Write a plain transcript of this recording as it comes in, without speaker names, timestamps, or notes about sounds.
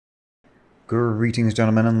Greetings,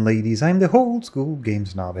 gentlemen and ladies. I'm the old school game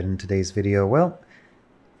snob, and in today's video, well,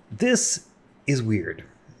 this is weird.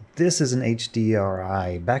 This is an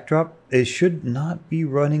HDRI backdrop. It should not be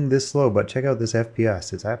running this slow, but check out this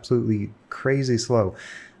FPS. It's absolutely crazy slow.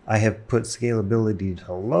 I have put scalability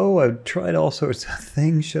to low. I've tried all sorts of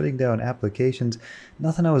things, shutting down applications.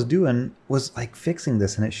 Nothing I was doing was like fixing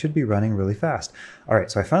this, and it should be running really fast. All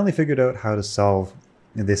right, so I finally figured out how to solve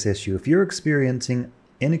this issue. If you're experiencing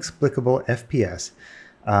inexplicable FPS,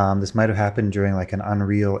 this might have happened during like an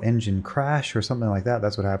Unreal Engine crash or something like that.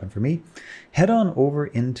 That's what happened for me. Head on over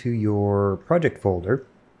into your project folder,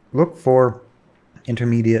 look for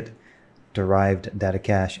intermediate, derived data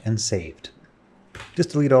cache, and saved.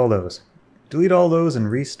 Just delete all those. Delete all those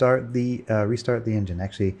and restart the engine.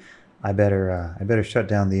 Actually, I better shut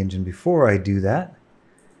down the engine before I do that.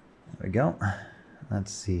 There we go.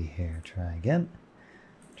 Let's see here. Try again.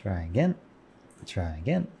 Try again. Try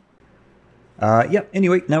again. Yeah,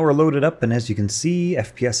 anyway, now we're loaded up, and as you can see,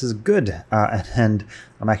 FPS is good. And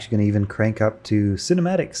I'm actually going to even crank up to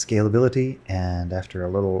cinematic scalability, and after a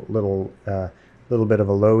little bit of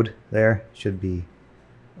a load there, should be...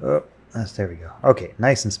 Oh, there we go. Okay,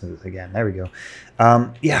 nice and smooth again. There we go.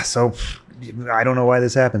 Yeah, so I don't know why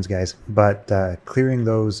this happens, guys, but clearing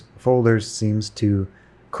those folders seems to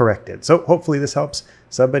correct it. So hopefully this helps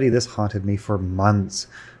somebody. This haunted me for months.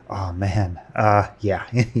 Oh, man. Yeah,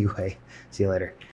 anyway, see you later.